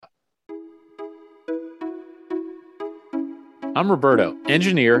I'm Roberto,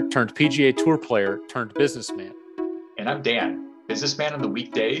 engineer turned PGA Tour player turned businessman. And I'm Dan, businessman on the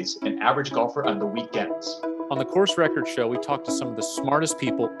weekdays and average golfer on the weekends. On the Course Record Show, we talk to some of the smartest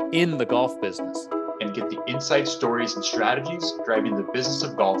people in the golf business and get the inside stories and strategies driving the business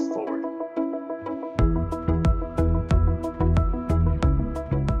of golf forward.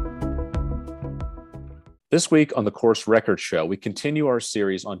 This week on the Course Record Show, we continue our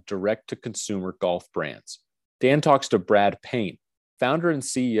series on direct-to-consumer golf brands. Dan talks to Brad Payne, founder and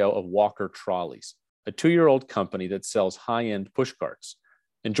CEO of Walker Trolleys, a 2-year-old company that sells high-end push carts.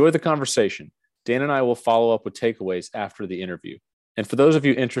 Enjoy the conversation. Dan and I will follow up with takeaways after the interview. And for those of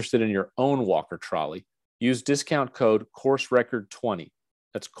you interested in your own Walker Trolley, use discount code CourseRecord20.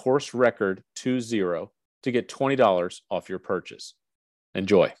 That's CourseRecord20 to get $20 off your purchase.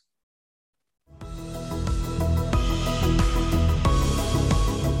 Enjoy.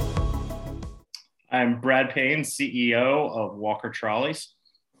 I'm Brad Payne, CEO of Walker Trolleys.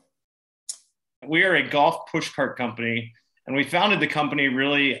 We are a golf pushcart company, and we founded the company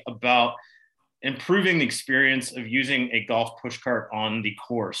really about improving the experience of using a golf pushcart on the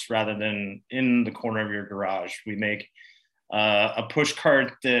course rather than in the corner of your garage. We make a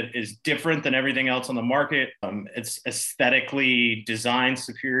pushcart that is different than everything else on the market. It's aesthetically designed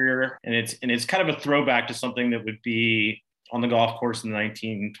superior, and it's kind of a throwback to something that would be on the golf course in the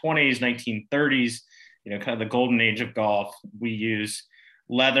 1920s, 1930s, kind of the golden age of golf. We use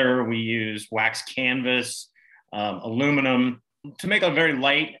leather, we use wax canvas, aluminum to make a very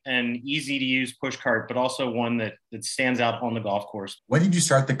light and easy to use push cart, but also one that stands out on the golf course. When did you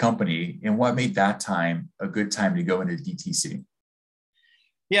start the company, and what made that time a good time to go into DTC?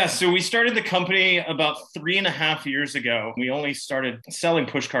 Yeah, so we started the company about 3.5 years ago. We only started selling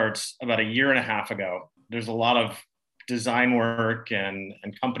push carts about 1.5 years ago. There's a lot of design work and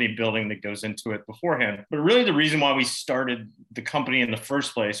company building that goes into it beforehand. But really the reason why we started the company in the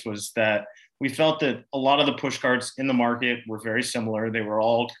first place was that we felt that a lot of the push carts in the market were very similar. They were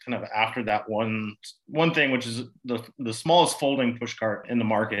all kind of after that one thing, which is the smallest folding push cart in the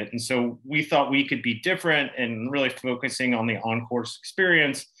market. And so we thought we could be different and really focusing on the on-course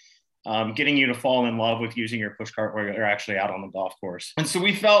experience, getting you to fall in love with using your push cart where you're actually out on the golf course. And so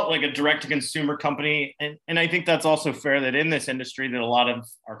we felt like a direct-to-consumer company. And I think that's also fair that in this industry that a lot of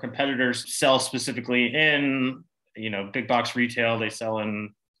our competitors sell specifically in, big box retail. They sell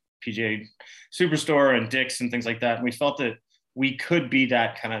in PGA Superstore and Dick's and things like that. And we felt that we could be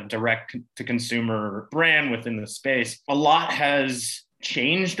that kind of direct-to-consumer brand within the space. A lot has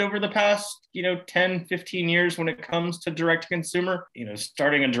changed over the past 10 15 years when it comes to direct to consumer.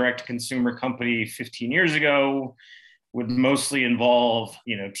 Starting a direct to consumer company 15 years ago would mostly involve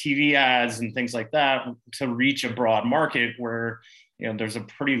TV ads and things like that to reach a broad market where there's a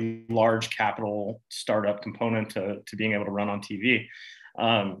pretty large capital startup component to being able to run on TV.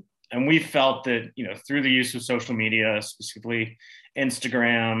 And we felt that, through the use of social media, specifically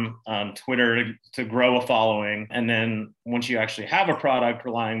Instagram, Twitter, to grow a following. And then once you actually have a product,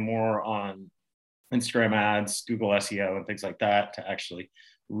 relying more on Instagram ads, Google SEO, and things like that to actually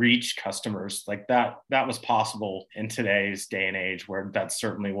reach customers like that was possible in today's day and age where that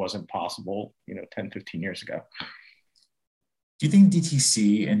certainly wasn't possible, 10, 15 years ago. Do you think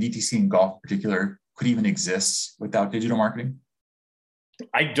DTC in golf in particular could even exist without digital marketing?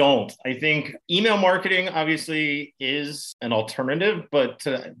 I don't. I think email marketing obviously is an alternative, but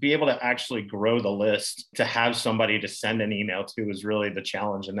to be able to actually grow the list, to have somebody to send an email to is really the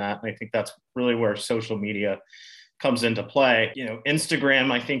challenge in that. And I think that's really where social media comes into play.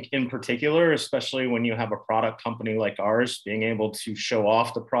 Instagram, I think in particular, especially when you have a product company like ours, being able to show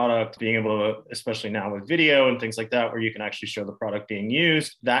off the product, being able to, especially now with video and things like that, where you can actually show the product being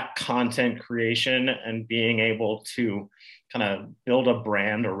used, that content creation and being able to kind of build a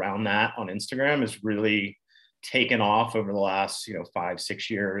brand around that on Instagram is really taken off over the last, 5-6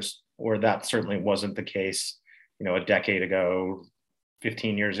 years, or that certainly wasn't the case, a decade ago,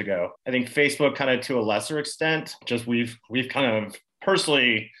 15 years ago. I think Facebook kind of to a lesser extent, just we've kind of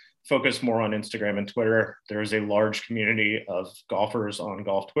personally focused more on Instagram and Twitter. There's a large community of golfers on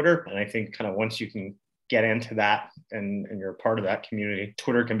golf Twitter. And I think kind of once you can get into that and you're a part of that community,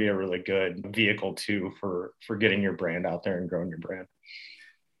 Twitter can be a really good vehicle too for getting your brand out there and growing your brand.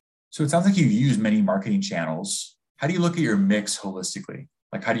 So it sounds like you've used many marketing channels. How do you look at your mix holistically?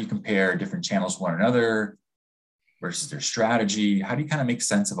 Like, how do you compare different channels to one another versus their strategy? How do you kind of make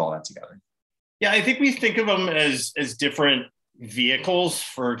sense of all that together? Yeah, I think we think of them as different vehicles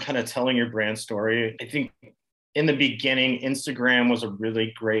for kind of telling your brand story. I think in the beginning, Instagram was a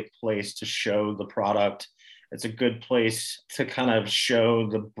really great place to show the product. It's a good place to kind of show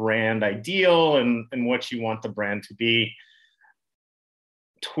the brand ideal and what you want the brand to be.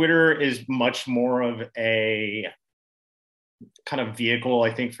 Twitter is much more of a kind of vehicle,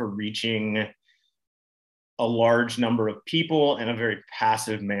 I think, for reaching a large number of people in a very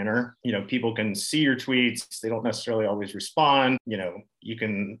passive manner. People can see your tweets. They don't necessarily always respond. You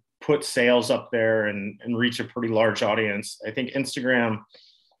can put sales up there and reach a pretty large audience. I think Instagram,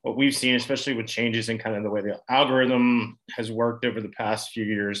 what we've seen, especially with changes in kind of the way the algorithm has worked over the past few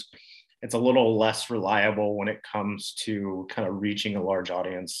years, it's a little less reliable when it comes to kind of reaching a large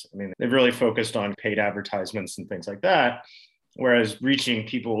audience. I mean, they've really focused on paid advertisements and things like that. Whereas reaching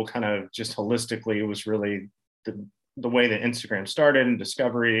people kind of just holistically was really the way that Instagram started, and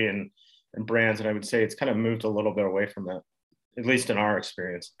discovery and brands. And I would say it's kind of moved a little bit away from that, at least in our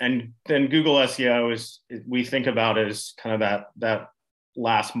experience. And then Google SEO we think about as kind of that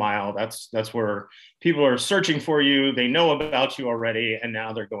last mile. That's where people are searching for you. They know about you already, and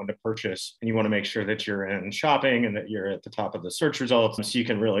now they're going to purchase. And you want to make sure that you're in shopping and that you're at the top of the search results, so you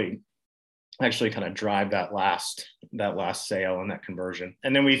can really actually kind of drive that last sale and that conversion.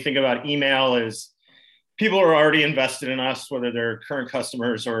 And then we think about email as people are already invested in us, whether they're current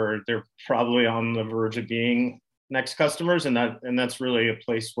customers or they're probably on the verge of being next customers. And that's really a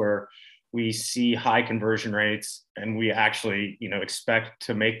place where we see high conversion rates, and we actually, expect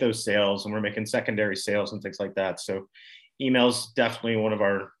to make those sales, and we're making secondary sales and things like that. So email's definitely one of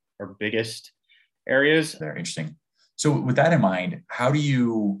our biggest areas. Very interesting. So with that in mind, how do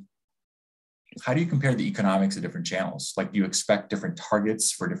you compare the economics of different channels? Like, do you expect different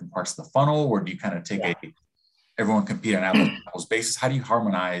targets for different parts of the funnel, or do you kind of take everyone compete on apples basis? How do you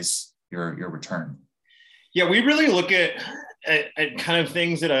harmonize your return? Yeah, we really look at kind of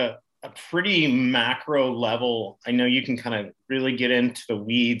things at a pretty macro level. I know you can kind of really get into the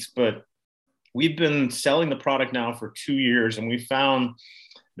weeds, but we've been selling the product now for 2 years, and we found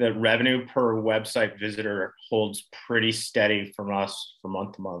that revenue per website visitor holds pretty steady from us from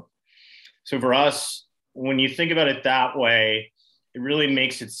month to month. So for us, when you think about it that way, it really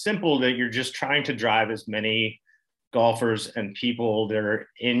makes it simple that you're just trying to drive as many golfers and people that are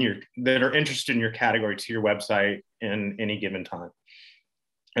interested in your category to your website in any given time.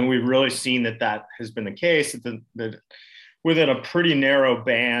 And we've really seen that has been the case, that within a pretty narrow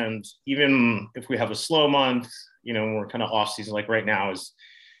band, even if we have a slow month, when we're kind of off season, like right now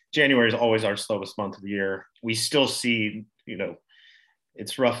January is always our slowest month of the year. We still see,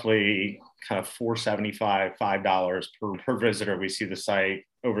 it's roughly kind of $4.75, $5 per visitor. We see the site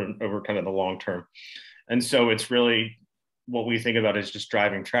over kind of the long term. And so it's really what we think about is just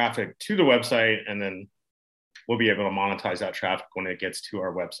driving traffic to the website, and then we'll be able to monetize that traffic when it gets to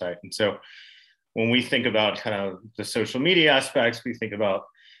our website. And so when we think about kind of the social media aspects, we think about,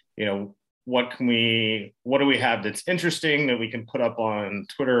 what do we have that's interesting that we can put up on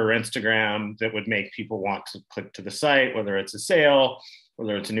Twitter or Instagram that would make people want to click to the site, whether it's a sale,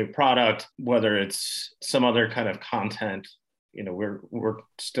 whether it's a new product, whether it's some other kind of content. We're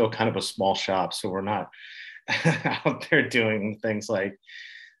still kind of a small shop, so we're not out there doing things like,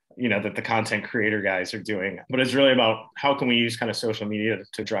 that the content creator guys are doing. But it's really about how can we use kind of social media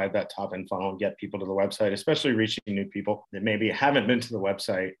to drive that top end funnel and get people to the website, especially reaching new people that maybe haven't been to the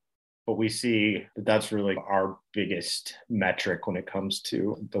website. But we see that that's really our biggest metric when it comes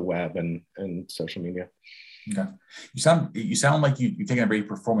to the web and social media. Okay. You sound like you've taken a very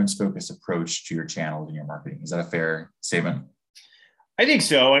performance-focused approach to your channels and your marketing. Is that a fair statement? I think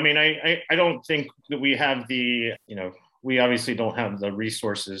so. I mean, I don't think that we have we obviously don't have the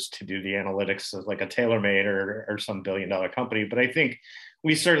resources to do the analytics of like a TaylorMade or some billion-dollar company, but I think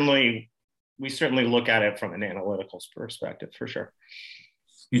we certainly look at it from an analytical perspective for sure.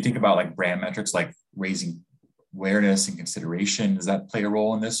 You think about like brand metrics, like raising awareness and consideration. Does that play a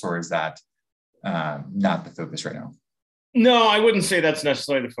role in this, or is that not the focus right now? No, I wouldn't say that's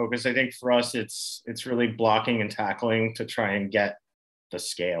necessarily the focus. I think for us, it's really blocking and tackling to try and get the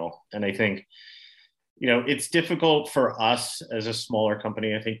scale. And I think, it's difficult for us as a smaller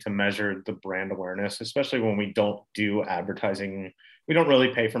company, I think, to measure the brand awareness, especially when we don't do advertising. We don't really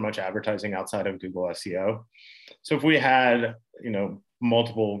pay for much advertising outside of Google SEO. So if we had,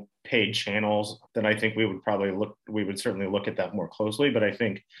 multiple paid channels, then I think we would certainly look at that more closely. But I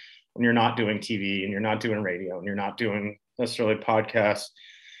think when you're not doing TV and you're not doing radio and you're not doing necessarily podcasts,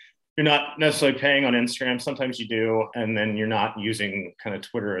 you're not necessarily paying on Instagram. Sometimes you do, and then you're not using kind of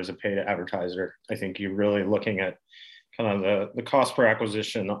Twitter as a paid advertiser. I think you're really looking at kind of the cost per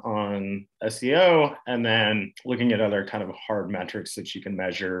acquisition on SEO, and then looking at other kind of hard metrics that you can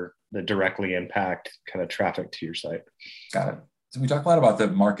measure that directly impact kind of traffic to your site. Got it. So we talk a lot about the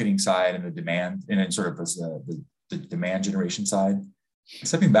marketing side and the demand, and then sort of as the demand generation side.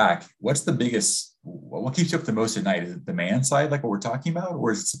 Stepping back, what keeps you up the most at night? Is it demand side, like what we're talking about,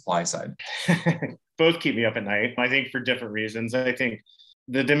 or is it supply side? Both keep me up at night, I think, for different reasons. I think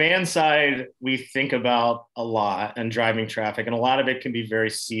the demand side we think about a lot, and driving traffic, and a lot of it can be very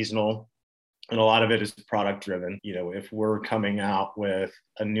seasonal, and a lot of it is product driven. You know, if we're coming out with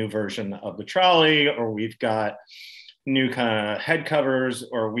a new version of the trolley, or we've got new kind of head covers,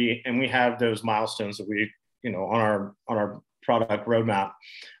 or we have those milestones that we, you know, on our product roadmap.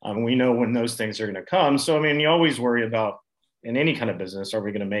 We know when those things are going to come. So, I mean, you always worry about, in any kind of business, are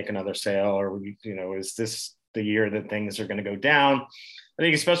we going to make another sale? Or, you know, is this the year that things are going to go down? I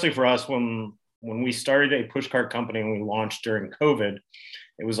think especially for us, when we started a pushcart company and we launched during COVID,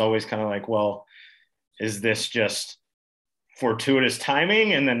 it was always kind of like, well, is this just fortuitous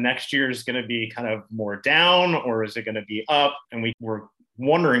timing and then next year is going to be kind of more down, or is it going to be up? And we were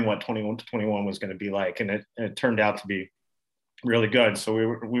wondering what 21 was going to be like. And it turned out to be really good. So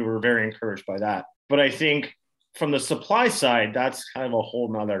we were very encouraged by that. But I think from the supply side, that's kind of a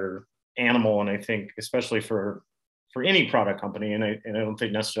whole nother animal. And I think especially for any product company, and I don't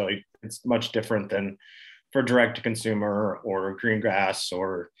think necessarily it's much different than for direct to consumer or green grass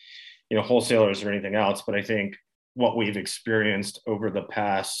or, you know, wholesalers or anything else. But I think what we've experienced over the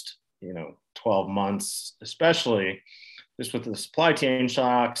past, you know, 12 months, especially just with the supply chain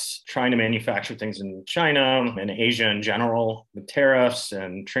shocks, trying to manufacture things in China and Asia in general, the tariffs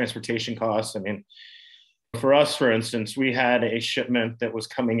and transportation costs. I mean, for us, for instance, we had a shipment that was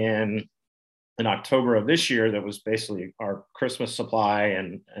coming in October of this year that was basically our Christmas supply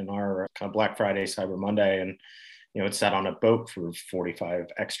and our kind of Black Friday, Cyber Monday. And, you know, it sat on a boat for 45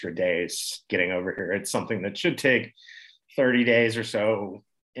 extra days getting over here. It's something that should take 30 days or so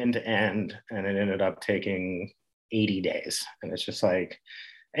end to end, and it ended up taking 80 days. And it's just like,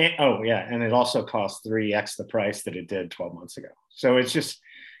 oh yeah. And it also cost 3x the price that it did 12 months ago. So it's just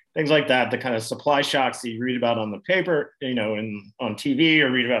things like that, the kind of supply shocks that you read about on the paper, you know, and on TV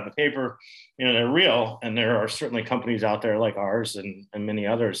or read about in the paper, you know, they're real. And there are certainly companies out there like ours and many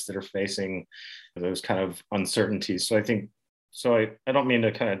others that are facing those kind of uncertainties. So I think, I don't mean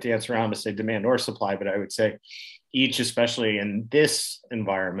to kind of dance around to say demand or supply, but I would say each, especially in this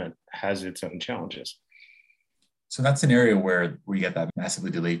environment, has its own challenges. So that's an area where you get that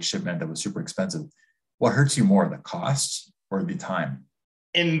massively delayed shipment that was super expensive. What hurts you more, the cost or the time?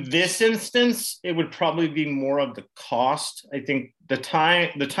 In this instance, it would probably be more of the cost. I think the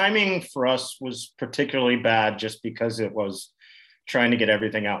timing for us was particularly bad just because it was trying to get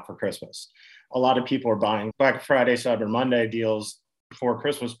everything out for Christmas. A lot of people are buying Black Friday, Cyber Monday deals for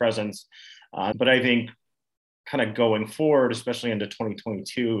Christmas presents. But I think kind of going forward, especially into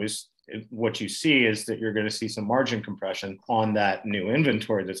 2022, is what you see is that you're going to see some margin compression on that new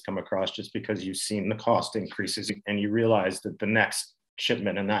inventory that's come across, just because you've seen the cost increases and you realize that the next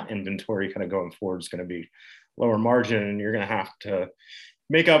shipment and that inventory kind of going forward is going to be lower margin, and you're going to have to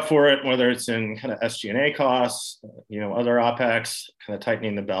make up for it, whether it's in kind of SG&A costs, you know, other OpEx, kind of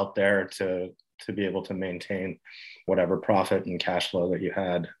tightening the belt there to be able to maintain whatever profit and cash flow that you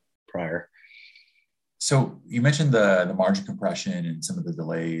had prior. So you mentioned the margin compression and some of the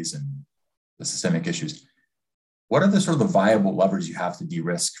delays and the systemic issues. What are the sort of the viable levers you have to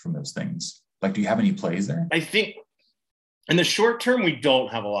de-risk from those things? Like, do you have any plays there? I think in the short term, we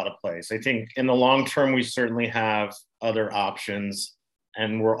don't have a lot of plays. I think in the long term, we certainly have other options,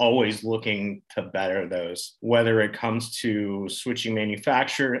 and we're always looking to better those, whether it comes to switching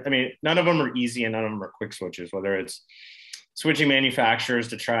manufacturer. I mean, none of them are easy and none of them are quick switches, whether it's switching manufacturers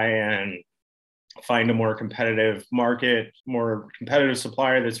to try and find a more competitive market, more competitive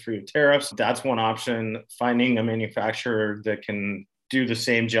supplier that's free of tariffs. That's one option. Finding a manufacturer that can do the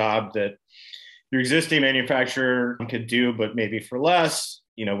same job that your existing manufacturer could do, but maybe for less.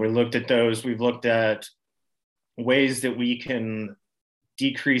 You know, we looked at those. We've looked at ways that we can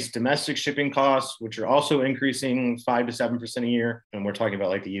decrease domestic shipping costs, which are also increasing 5 to 7% a year. And we're talking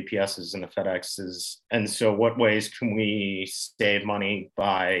about like the UPSs and the FedExs. And so what ways can we save money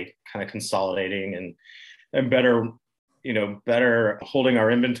by kind of consolidating and better, you know, better holding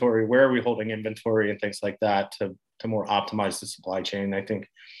our inventory? Where are we holding inventory and things like that to more optimize the supply chain? I think,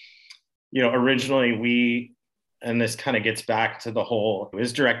 you know, originally and this kind of gets back to the whole,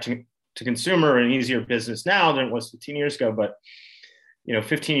 is direct to consumer an easier business now than it was 15 years ago. But, you know,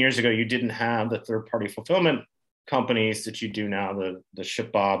 15 years ago, you didn't have the third-party fulfillment companies that you do now, the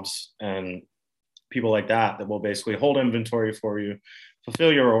ShipBobs and people like that will basically hold inventory for you,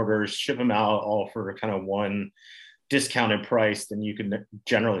 fulfill your orders, ship them out all for kind of one discounted price. Then you can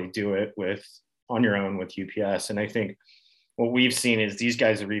generally do it on your own with UPS. And I think what we've seen is these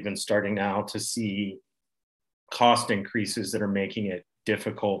guys are even starting now to see cost increases that are making it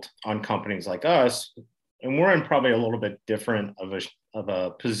difficult on companies like us. And we're in probably a little bit different of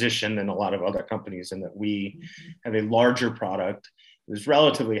a position than a lot of other companies, in that we have a larger product that is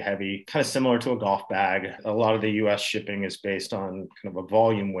relatively heavy, kind of similar to a golf bag. A lot of the US shipping is based on kind of a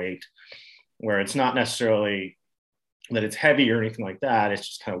volume weight, where it's not necessarily that it's heavy or anything like that. It's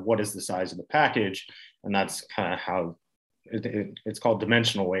just kind of what is the size of the package. And that's kind of how it's called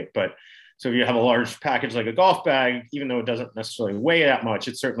dimensional weight. But so if you have a large package like a golf bag, even though it doesn't necessarily weigh that much,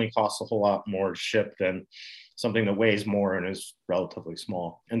 it certainly costs a whole lot more to ship than something that weighs more and is relatively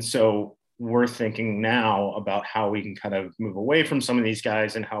small. And so we're thinking now about how we can kind of move away from some of these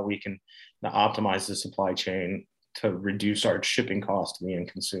guys and how we can optimize the supply chain to reduce our shipping cost to the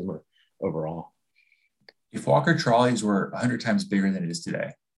end consumer overall. If Walker Trolleys were 100 times bigger than it is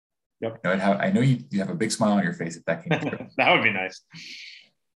today, yep. I know you have a big smile on your face if that came true. That would be nice.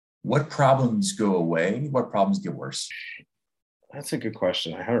 What problems go away? What problems get worse? That's a good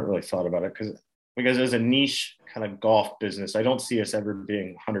question. I haven't really thought about it because as a niche kind of golf business, I don't see us ever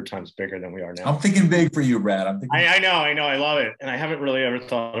being 100 times bigger than we are now. I'm thinking big for you, Brad. I know. I love it. And I haven't really ever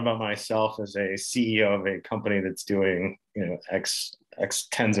thought about myself as a CEO of a company that's doing, X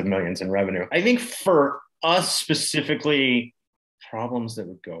tens of millions in revenue. I think for us specifically, problems that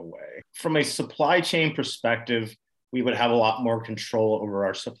would go away. From a supply chain perspective, we would have a lot more control over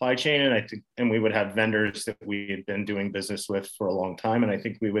our supply chain. And we would have vendors that we had been doing business with for a long time. And I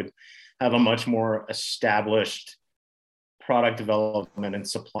think we would have a much more established product development and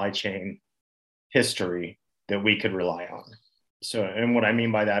supply chain history that we could rely on. So, and what I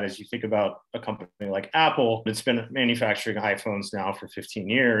mean by that is you think about a company like Apple, it's been manufacturing iPhones now for 15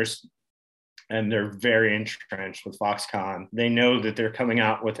 years, and they're very entrenched with Foxconn. They know that they're coming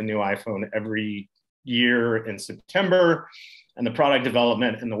out with a new iPhone every year in September, and the product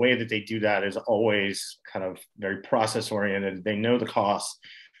development and the way that they do that is always kind of very process oriented. They know the costs.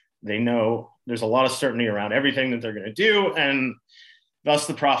 They know there's a lot of certainty around everything that they're going to do, and thus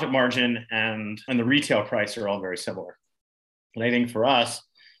the profit margin and the retail price are all very similar. And I think for us,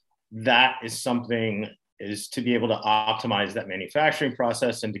 that is something, is to be able to optimize that manufacturing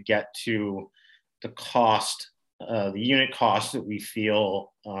process and to get to the cost, the unit cost that we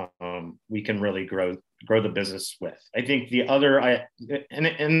feel we can really grow the business with. I think the other,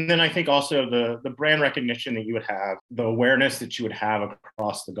 and then I think also the brand recognition that you would have, the awareness that you would have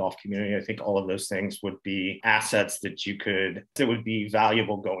across the golf community, I think all of those things would be assets that would be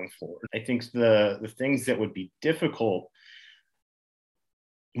valuable going forward. I think the things that would be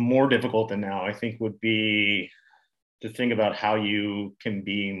more difficult than now, I think, would be to think about how you can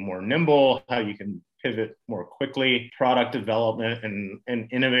be more nimble, how you can pivot more quickly, product development and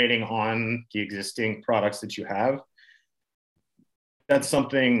innovating on the existing products that you have. That's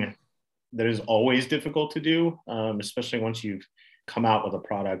something that is always difficult to do, especially once you've come out with a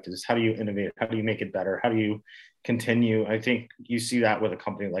product, is how do you innovate? How do you make it better? How do you continue? I think you see that with a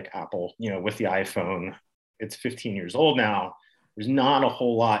company like Apple, with the iPhone. It's 15 years old now. There's not a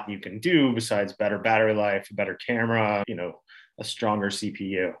whole lot you can do besides better battery life, a better camera, a stronger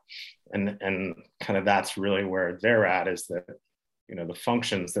CPU. And kind of that's really where they're at, is that, the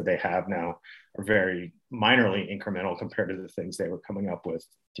functions that they have now are very minorly incremental compared to the things they were coming up with,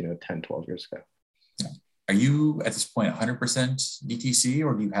 10, 12 years ago. Are you at this point 100% DTC,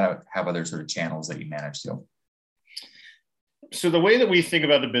 or do you have other sort of channels that you manage still? So the way that we think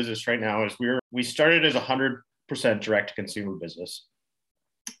about the business right now is we started as 100% direct to consumer business.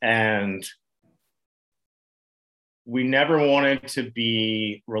 And we never wanted to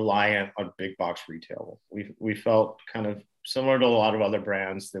be reliant on big box retail. We felt kind of similar to a lot of other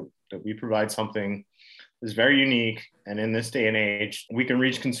brands that we provide something that's very unique. And in this day and age, we can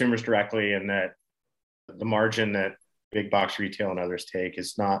reach consumers directly, and that the margin that big box retail and others take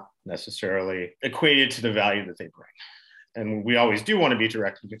is not necessarily equated to the value that they bring. And we always do want to be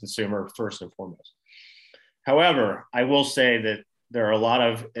direct to the consumer first and foremost. However, I will say that there are a lot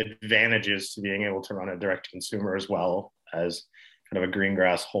of advantages to being able to run a direct to consumer as well as kind of a green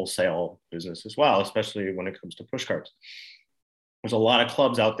grass wholesale business as well, especially when it comes to push carts. There's a lot of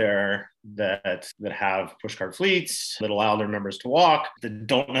clubs out there that have push cart fleets that allow their members to walk, that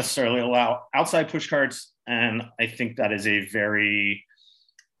don't necessarily allow outside push carts. And I think that is a very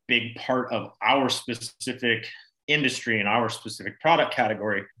big part of our specific industry and our specific product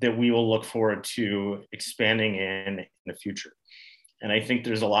category that we will look forward to expanding in the future. And I think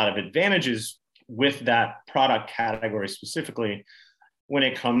there's a lot of advantages with that product category specifically when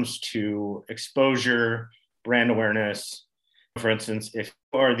it comes to exposure, brand awareness. For instance, if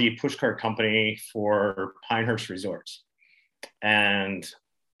you are the pushcart company for Pinehurst Resorts, and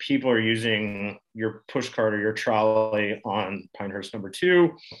people are using your push cart or your trolley on Pinehurst number 2,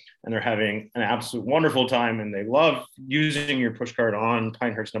 and they're having an absolute wonderful time and they love using your push cart on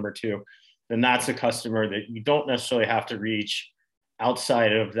Pinehurst number 2, then that's a customer that you don't necessarily have to reach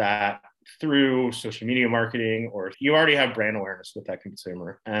outside of that through social media marketing, or you already have brand awareness with that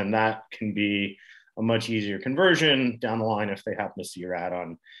consumer. And that can be a much easier conversion down the line if they happen to see your ad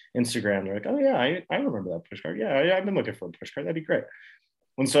on Instagram. They're like, oh yeah, I remember that push cart. Yeah, I've been looking for a push cart. That'd be great.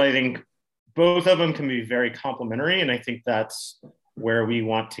 And so I think both of them can be very complementary. And I think that's where we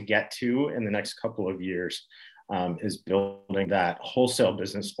want to get to in the next couple of years, is building that wholesale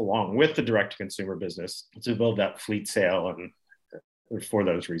business along with the direct to consumer business to build that fleet sale, and for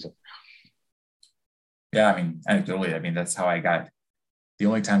those reasons. Yeah, I mean, anecdotally, I mean, that's how I got, the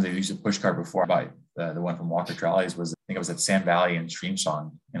only times I used a push cart before I bought the one from Walker Trolleys was, I think it was at Sand Valley and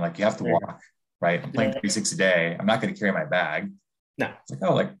Streamsong. And like, you have to walk, right? I'm playing 36 a day. I'm not going to carry my bag. No. It's like,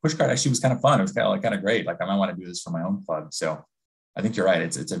 oh, like push cart actually was kind of fun. It was kind of great. Like, I might want to do this for my own club. So I think you're right.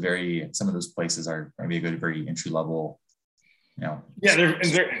 It's a very, some of those places are maybe a good, very entry level, you know. Yeah,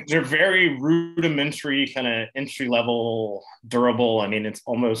 they're very rudimentary, kind of entry level, durable. I mean, it's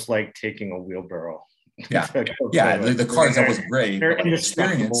almost like taking a wheelbarrow. Yeah. Yeah. The car itself was great. They're but like,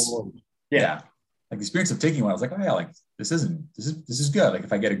 experience. Yeah. Like the experience of taking one, I was like, oh yeah, like this is good. Like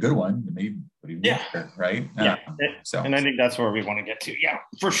if I get a good one, maybe better, right? Yeah. So, and I think that's where we want to get to. Yeah,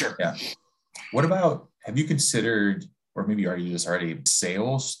 for sure. Yeah. What about, have you considered, or maybe you already do this already,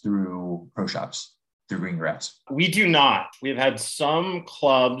 sales through pro shops, through Greengrass? We do not. We've had some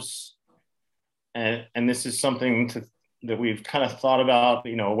clubs, and this is something that we've kind of thought about,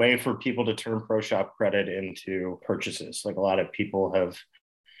 you know, a way for people to turn pro shop credit into purchases. Like a lot of people have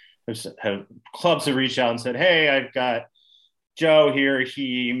clubs have reached out and said, hey, I've got Joe here.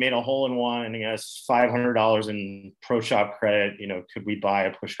 He made a hole in one and he has $500 in pro shop credit. You know, could we buy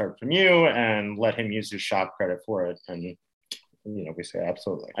a push cart from you and let him use his shop credit for it? And, you know, we say,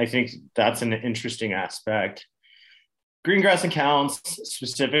 absolutely. I think that's an interesting aspect. Greengrass accounts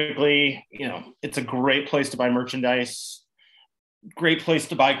specifically, you know, it's a great place to buy merchandise, great place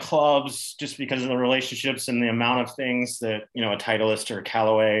to buy clubs, just because of the relationships and the amount of things that, you know, a Titleist or a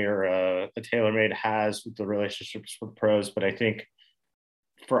Callaway or a TaylorMade has with the relationships with pros. But I think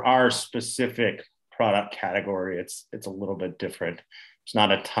for our specific product category, it's a little bit different. There's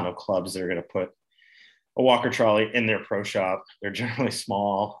not a ton of clubs that are going to put a Walker trolley in their pro shop. They're generally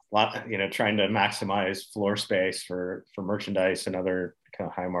small, you know, trying to maximize floor space for merchandise and other kind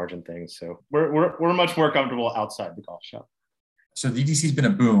of high margin things. So we're much more comfortable outside the golf shop. So DTC has been a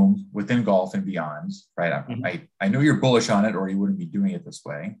boom within golf and beyond, right? Mm-hmm. I know you're bullish on it, or you wouldn't be doing it this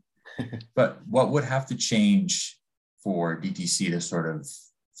way. But what would have to change for DTC to sort of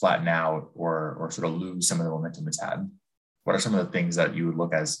flatten out or sort of lose some of the momentum it's had? What are some of the things that you would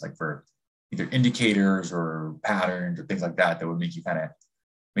look as like for either indicators or patterns or things like that would make you kind of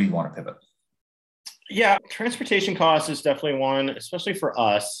maybe want to pivot? Yeah, transportation costs is definitely one, especially for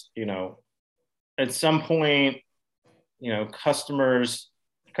us. You know, at some point, you know, customers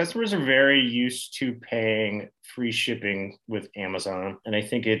are very used to paying free shipping with Amazon. And I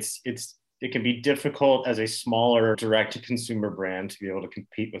think it can be difficult as a smaller direct to consumer brand to be able to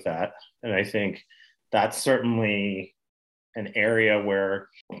compete with that. And I think that's certainly an area where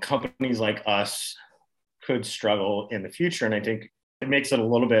companies like us could struggle in the future. And I think it makes it a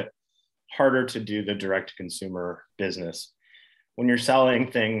little bit harder to do the direct to consumer business. When you're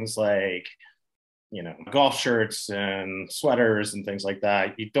selling things like, you know, golf shirts and sweaters and things like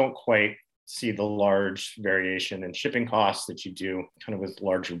that, you don't quite see the large variation in shipping costs that you do kind of with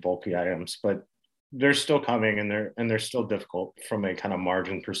larger bulky items, but they're still coming and they're still difficult from a kind of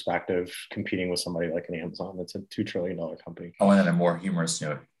margin perspective, competing with somebody like an Amazon that's a $2 trillion company. Oh, and on a more humorous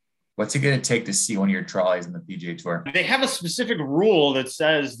note, what's it going to take to see one of your trolleys in the PGA Tour? They have a specific rule that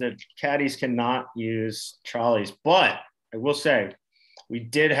says that caddies cannot use trolleys, but I will say we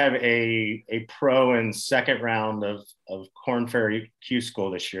did have a pro in second round of Korn Ferry Q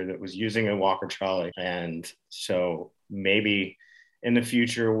School this year that was using a Walker trolley. And so maybe in the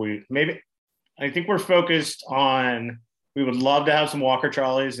future, I think we're focused on, we would love to have some Walker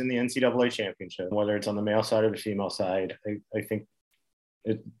trolleys in the NCAA championship, whether it's on the male side or the female side. I think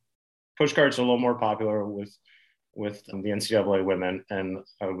push carts are a little more popular with the NCAA women. And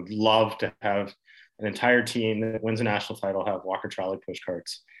I would love to have an entire team that wins a national title have Walker trolley push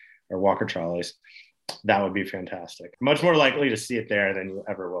carts or Walker trolleys. That would be fantastic. Much more likely to see it there than you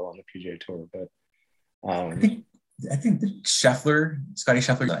ever will on the PGA Tour. But I think Scotty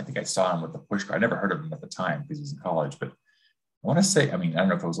Scheffler, I think I saw him with the push cart. I never heard of him at the time because he was in college, but I want to say, I mean, I don't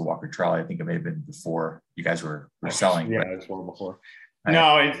know if it was a Walker trolley. I think it may have been before you guys were selling. Yeah, it was well before. Right?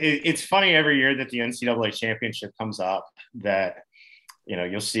 No, it's funny every year that the NCAA championship comes up that,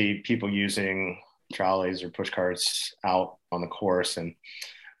 you'll see people using trolleys or push carts out on the course. And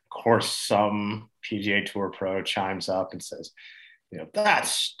of course, some PGA Tour pro chimes up and says,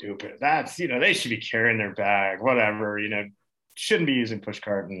 that's stupid. That's, they should be carrying their bag, whatever, shouldn't be using push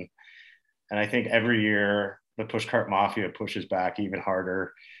cart. And I think every year the push cart mafia pushes back even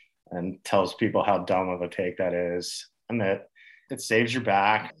harder and tells people how dumb of a take that is. And that it saves your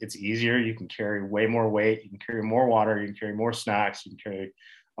back. It's easier. You can carry way more weight. You can carry more water. You can carry more snacks. You can carry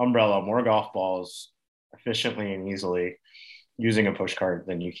umbrella, more golf balls efficiently and easily using a push cart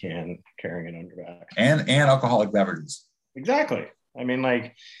than you can carrying it on your back. And alcoholic beverages. Exactly. I mean,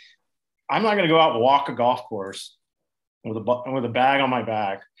 like, I'm not going to go out and walk a golf course with a bag on my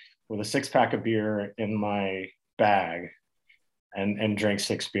back, with a 6-pack of beer in my bag, and drink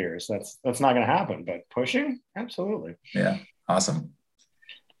 6 beers. That's not going to happen. But pushing, absolutely. Yeah, awesome.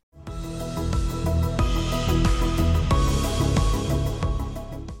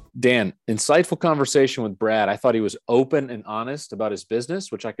 Dan, insightful conversation with Brad. I thought he was open and honest about his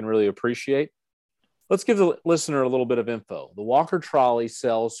business, which I can really appreciate. Let's give the listener a little bit of info. The Walker Trolley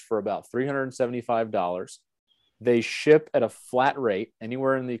sells for about $375. They ship at a flat rate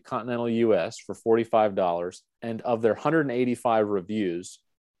anywhere in the continental US for $45. And of their 185 reviews,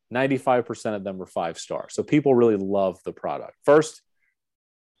 95% of them were 5 stars. So people really love the product. First,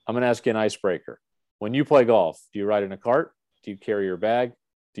 I'm going to ask you an icebreaker. When you play golf, do you ride in a cart? Do you carry your bag?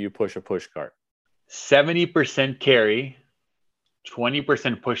 Do you push a push cart? 70% carry,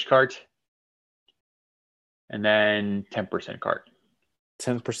 20% push cart, and then 10% cart.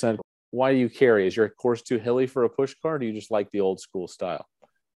 10%. Why do you carry? Is your course too hilly for a push cart, or do you just like the old school style?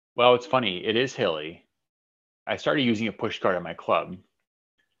 Well, it's funny. It is hilly. I started using a push cart at my club.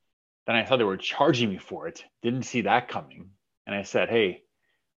 Then I thought they were charging me for it. Didn't see that coming. And I said, hey,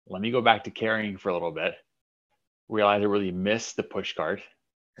 let me go back to carrying for a little bit. Realized I really missed the push cart.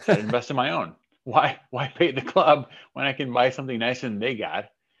 So I'd invest in my own. Why pay the club when I can buy something nicer than they got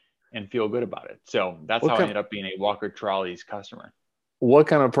and feel good about it? So that's how I ended up being a Walker Trolley's customer. What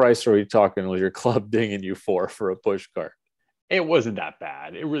kind of price are we talking? Was your club dinging you for a push cart? It wasn't that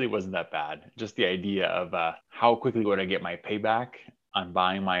bad. It really wasn't that bad. Just the idea of how quickly would I get my payback on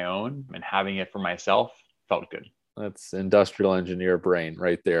buying my own and having it for myself felt good. That's industrial engineer brain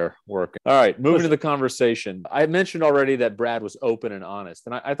right there working. All right, moving to the conversation. I mentioned already that Brad was open and honest,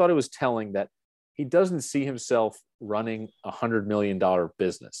 and I thought it was telling that he doesn't see himself running $100 million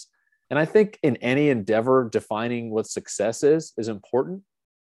business. And I think in any endeavor, defining what success is important.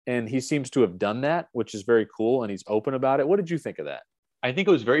 And he seems to have done that, which is very cool. And he's open about it. What did you think of that? I think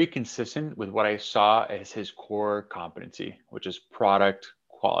it was very consistent with what I saw as his core competency, which is product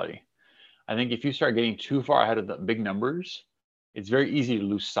quality. I think if you start getting too far ahead of the big numbers, it's very easy to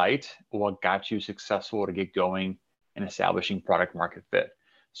lose sight of what got you successful to get going and establishing product market fit.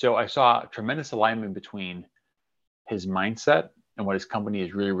 So I saw tremendous alignment between his mindset and what his company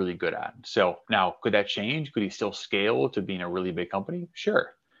is really, really good at. So now, could that change? Could he still scale to being a really big company?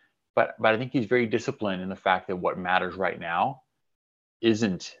 Sure. But I think he's very disciplined in the fact that what matters right now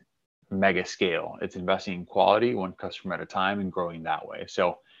isn't mega scale. It's investing in quality, one customer at a time, and growing that way.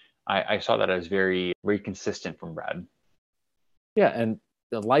 So I saw that as very, very consistent from Brad. Yeah. And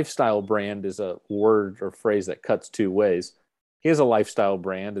the lifestyle brand is a word or phrase that cuts 2 ways. He has a lifestyle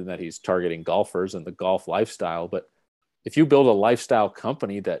brand in that he's targeting golfers and the golf lifestyle. But if you build a lifestyle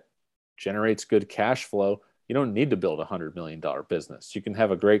company that generates good cash flow, you don't need to build a $100 million business. You can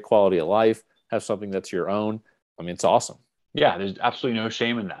have a great quality of life, have something that's your own. I mean, it's awesome. Yeah, there's absolutely no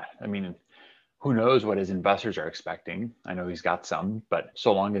shame in that. I mean, who knows what his investors are expecting? I know he's got some, but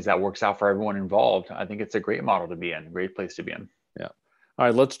so long as that works out for everyone involved, I think it's a great model to be in, a great place to be in. Yeah. All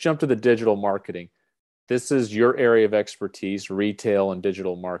right, let's jump to the digital marketing. This is your area of expertise, retail and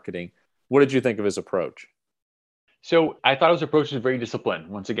digital marketing. What did you think of his approach? So I thought his approach was very disciplined.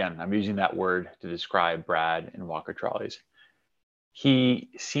 Once again, I'm using that word to describe Brad and Walker Trolleys. He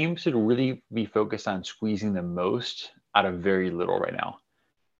seems to really be focused on squeezing the most out of very little right now.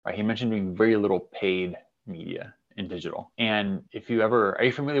 Right? He mentioned doing very little paid media in digital. And are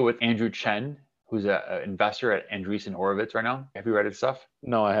you familiar with Andrew Chen, who's an investor at Andreessen Horowitz right now? Have you read his stuff?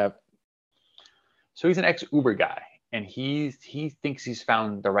 No, I have. So he's an ex-Uber guy, and he thinks he's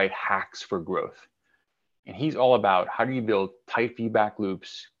found the right hacks for growth. And he's all about how do you build tight feedback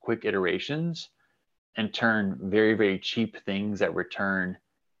loops, quick iterations, and turn very, very cheap things that return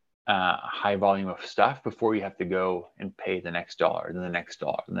high volume of stuff before you have to go and pay the next dollar, then the next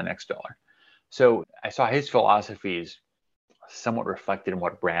dollar, and the next dollar. So I saw his philosophies somewhat reflected in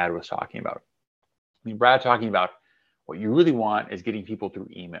what Brad was talking about. I mean, Brad talking about What you really want is getting people through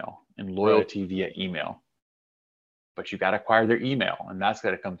email and loyalty via email. But you got to acquire their email, and that's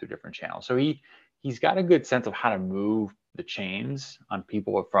got to come through different channels. So he's got a good sense of how to move the chains on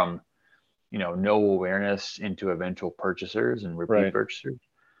people from, no awareness into eventual purchasers and repeat purchasers.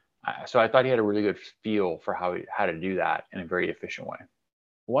 So I thought he had a really good feel for how to do that in a very efficient way.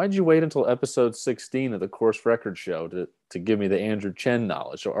 Why'd you wait until episode 16 of the Course Record Show to give me the Andrew Chen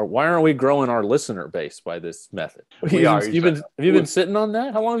knowledge? Or why aren't we growing our listener base by this method? Have you been sitting on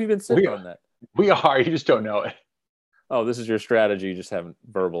that? How long have you been sitting on that? We are. You just don't know it. Oh, this is your strategy. You just haven't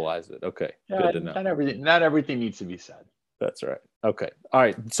verbalized it. Okay. Yeah, good to know. Not everything needs to be said. That's right. Okay. All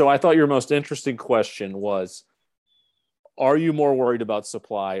right. So I thought your most interesting question was, are you more worried about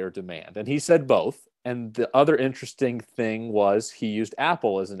supply or demand? And he said both. And the other interesting thing was he used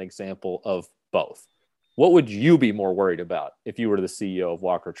Apple as an example of both. What would you be more worried about if you were the CEO of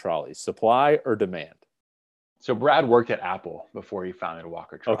Walker Trolleys, supply or demand? So Brad worked at Apple before he founded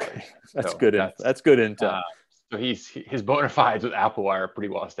Walker Trolleys. Okay. That's good intel. So his bona fides with Apple are pretty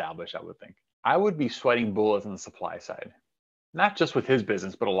well established, I would think. I would be sweating bullets on the supply side, not just with his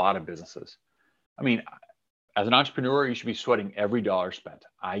business, but a lot of businesses. I mean, as an entrepreneur, you should be sweating every dollar spent.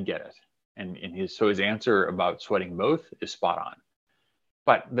 I get it. And his answer about sweating both is spot on.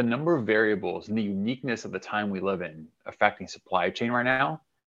 But the number of variables and the uniqueness of the time we live in affecting supply chain right now,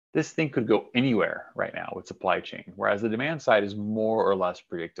 this thing could go anywhere right now with supply chain, whereas the demand side is more or less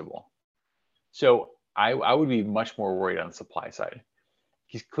predictable. So I would be much more worried on the supply side.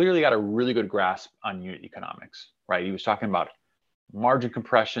 He's clearly got a really good grasp on unit economics, right? He was talking about margin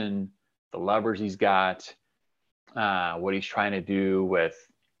compression, the levers he's got, what he's trying to do with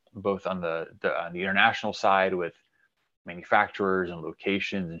both on the international side with manufacturers and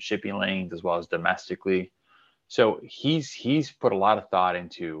locations and shipping lanes, as well as domestically. So he's put a lot of thought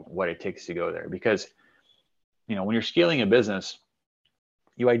into what it takes to go there, because when you're scaling a business,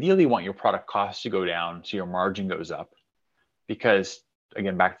 you ideally want your product costs to go down so your margin goes up, because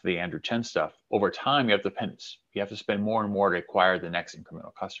again, back to the Andrew Chen stuff, over time you have to spend more and more to acquire the next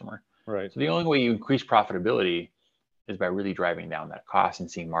incremental customer. Right. So the only way you increase profitability is by really driving down that cost and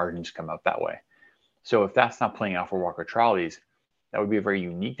seeing margins come up that way. So if that's not playing out for Walker Trolleys, that would be a very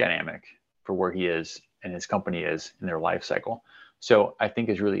unique dynamic for where he is and his company is in their life cycle. So I think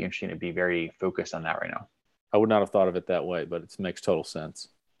it's really interesting to be very focused on that right now. I would not have thought of it that way, but it makes total sense.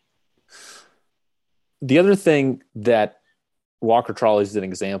 The other thing that Walker Trolleys is an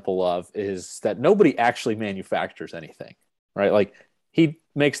example of is that nobody actually manufactures anything, right? Like he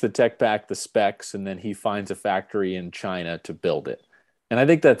makes the tech pack, the specs, and then he finds a factory in China to build it. And I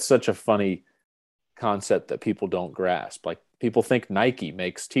think that's such a funny concept that people don't grasp. Like people think Nike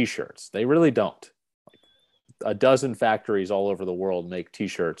makes t-shirts. They really don't. Like a dozen factories all over the world make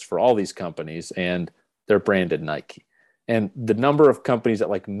t-shirts for all these companies, and they're branded Nike. And the number of companies that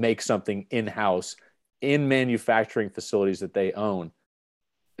like make something in-house in manufacturing facilities that they own,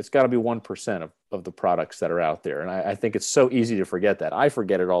 it's got to be 1% of the products that are out there. And I think it's so easy to forget that. I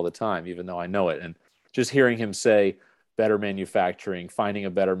forget it all the time, even though I know it. And just hearing him say better manufacturing, finding a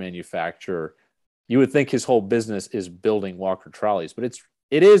better manufacturer, you would think his whole business is building Walker Trolleys, but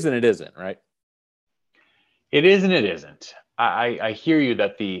it is and it isn't, right? It is and it isn't. I hear you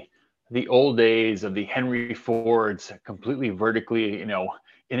that the old days of the Henry Ford's completely vertically,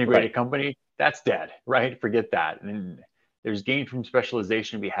 integrated company, that's dead, right? Forget that. And there's gain from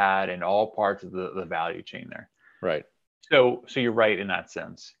specialization to be had in all parts of the value chain there. Right. So you're right in that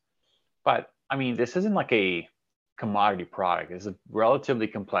sense. But I mean, this isn't like a commodity product. It's a relatively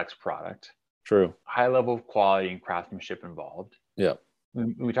complex product. True. High level of quality and craftsmanship involved. Yeah.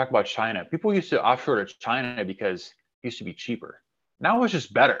 When we talk about China, people used to offshore to China because it used to be cheaper. Now it's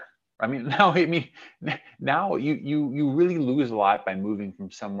just better. Now you really lose a lot by moving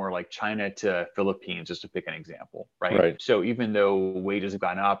from somewhere like China to Philippines, just to pick an example, right? So even though wages have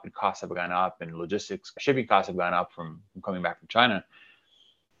gone up and costs have gone up and logistics, shipping costs have gone up from coming back from China,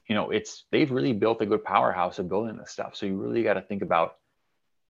 they've really built a good powerhouse of building this stuff. So you really got to think about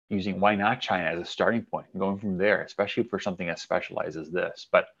using why not China as a starting point and going from there, especially for something as specialized as this.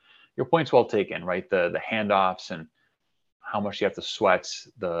 But your point's well taken, right? The handoffs and how much you have to sweat,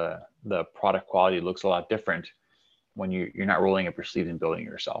 the product quality looks a lot different when you're not rolling up your sleeves and building it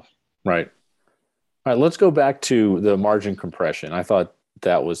yourself. Right. All right, let's go back to the margin compression. I thought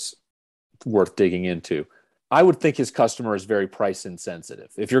that was worth digging into. I would think his customer is very price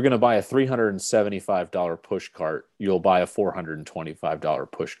insensitive. If you're going to buy a $375 push cart, you'll buy a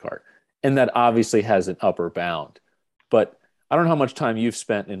 $425 push cart. And that obviously has an upper bound. But I don't know how much time you've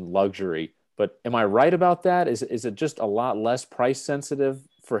spent in luxury, but am I right about that? Is it just a lot less price sensitive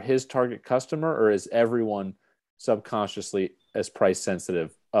for his target customer, or is everyone subconsciously as price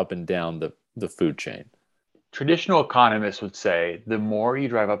sensitive up and down the food chain? Traditional economists would say the more you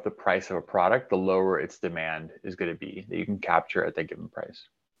drive up the price of a product, the lower its demand is going to be that you can capture at that given price.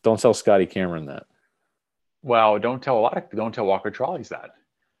 Don't tell Scotty Cameron that. Well, don't tell Walker Trolleys that.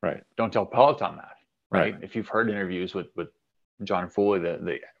 Right. Don't tell Peloton that. Right. Right. If you've heard interviews with John Foley,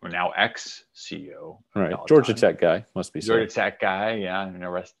 the now ex CEO. Right. Peloton, Georgia Tech guy, must be Georgia said. Tech guy. Yeah. And the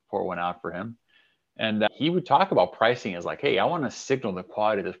rest report went out for him. And he would talk about pricing as like, hey, I want to signal the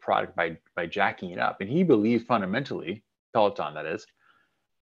quality of this product by jacking it up. And he believed fundamentally, Peloton that is,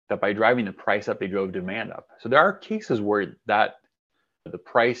 that by driving the price up, they drove demand up. So there are cases where that the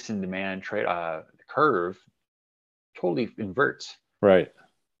price and demand trade curve totally inverts. Right.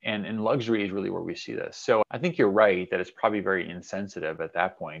 And in luxury is really where we see this. So I think you're right that it's probably very insensitive at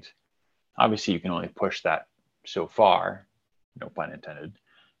that point. Obviously, you can only push that so far, no pun intended.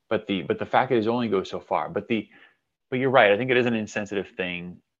 But the fact is only goes so far. But you're right. I think it is an insensitive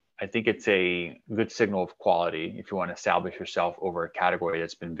thing. I think it's a good signal of quality if you want to establish yourself over a category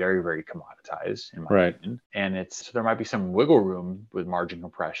that's been very, very commoditized, in my opinion. And so there might be some wiggle room with margin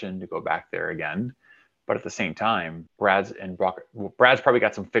compression to go back there again. But at the same time, Brad's probably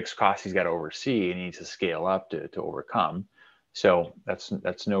got some fixed costs he's got to oversee and he needs to scale up to overcome. So that's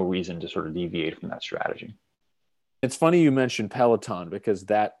no reason to sort of deviate from that strategy. It's funny you mentioned Peloton because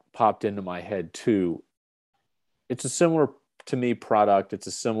that popped into my head too. It's a similar, to me, product. It's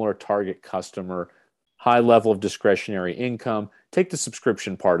a similar target customer, high level of discretionary income. Take the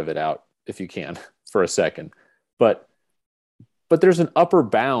subscription part of it out if you can for a second. But there's an upper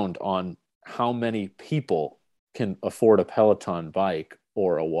bound on how many people can afford a Peloton bike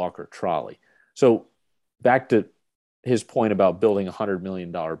or a Walker trolley. So back to his point about building a $100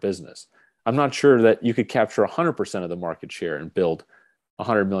 million business. I'm not sure that you could capture 100% of the market share and build a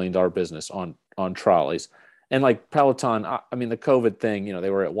 $100 million business on trolleys. And like Peloton, I mean, the COVID thing, they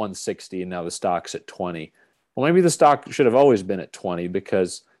were at 160 and now the stock's at 20. Well, maybe the stock should have always been at 20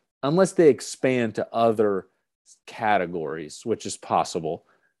 because unless they expand to other categories, which is possible,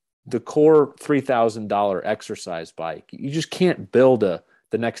 the core $3,000 exercise bike, you just can't build the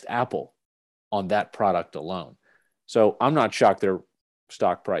next Apple on that product alone. So I'm not shocked their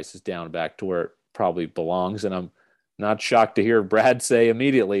stock price is down back to where it probably belongs. And I'm not shocked to hear Brad say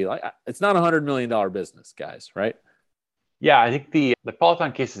immediately, like, it's not $100 million business, guys, right? Yeah, I think the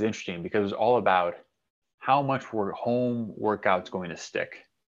Peloton case is interesting because it's all about how much were home workouts going to stick.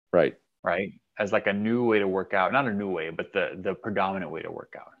 Right. Right. As like a new way to work out, not a new way, but the predominant way to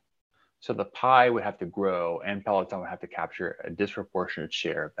work out. So the pie would have to grow and Peloton would have to capture a disproportionate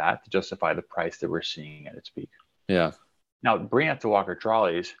share of that to justify the price that we're seeing at its peak. Yeah. Now, bring it to Walker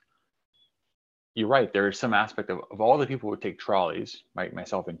Trolleys. You're right. There is some aspect of all the people who take trolleys, right,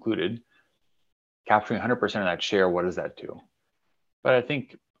 myself included, capturing 100% of that share. What does that do? But I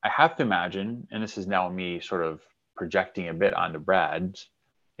think I have to imagine, and this is now me sort of projecting a bit onto Brad's,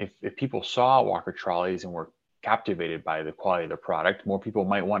 if people saw Walker Trolleys and were captivated by the quality of the product, more people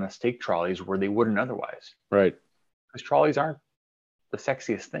might want to take trolleys where they wouldn't otherwise. Right. Because trolleys aren't the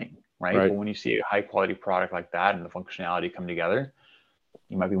sexiest thing, right? But when you see a high quality product like that and the functionality come together,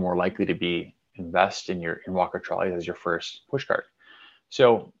 you might be more likely to invest in Walker Trolleys as your first push cart.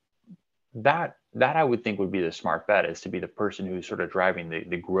 So that I would think would be the smart bet, is to be the person who's sort of driving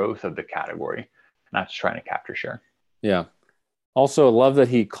the growth of the category, not just trying to capture share. Yeah. Also, love that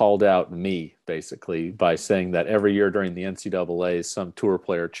he called out me, basically, by saying that every year during the NCAA, some tour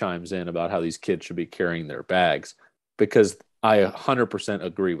player chimes in about how these kids should be carrying their bags, because I 100%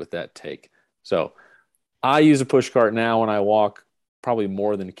 agree with that take. So I use a push cart now when I walk, probably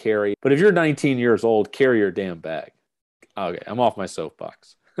more than carry. But if you're 19 years old, carry your damn bag. Okay, I'm off my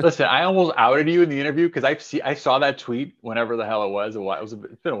soapbox. Listen, I almost outed you in the interview because I saw that tweet whenever the hell it was.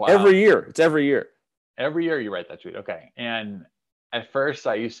 It's been a while. Every year. It's every year. Every year you write that tweet. Okay. And at first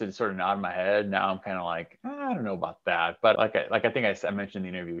I used to sort of nod my head. Now I'm kind of like, I don't know about that. But like I think I mentioned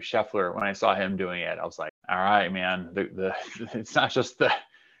in the interview with Scheffler, when I saw him doing it, I was like, all right, man, it's not just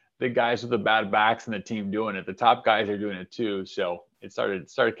the guys with the bad backs in the team doing it. The top guys are doing it too. So it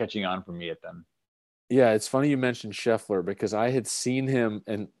started catching on for me at them. Yeah, it's funny you mentioned Scheffler because I had seen him,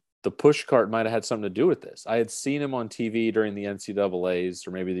 and the push cart might have had something to do with this. I had seen him on TV during the NCAAs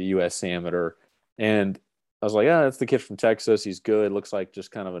or maybe the US Amateur, and I was like, that's the kid from Texas. He's good. Looks like just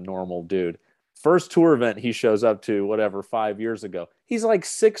kind of a normal dude. First tour event he shows up to, 5 years ago, he's like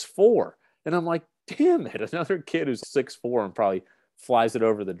 6'4". And I'm like, damn it, another kid who's 6'4" and probably flies it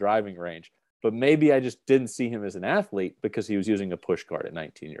over the driving range. But maybe I just didn't see him as an athlete because he was using a push cart at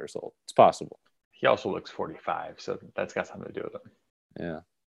 19 years old. It's possible. He also looks 45, so that's got something to do with it. Yeah.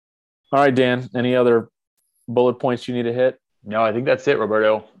 All right, Dan, any other bullet points you need to hit? No, I think that's it,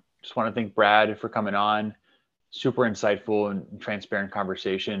 Roberto. Just want to thank Brad for coming on. Super insightful and transparent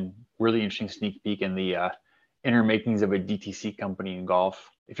conversation. Really interesting sneak peek in the inner makings of a DTC company in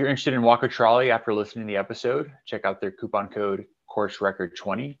golf. If you're interested in Walker Trolley after listening to the episode, check out their coupon code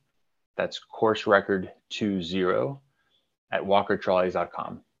CourseRecord20. That's CourseRecord20 at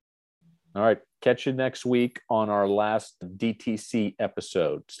walkertrolleys.com. All right. Catch you next week on our last DTC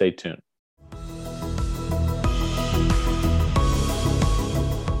episode. Stay tuned.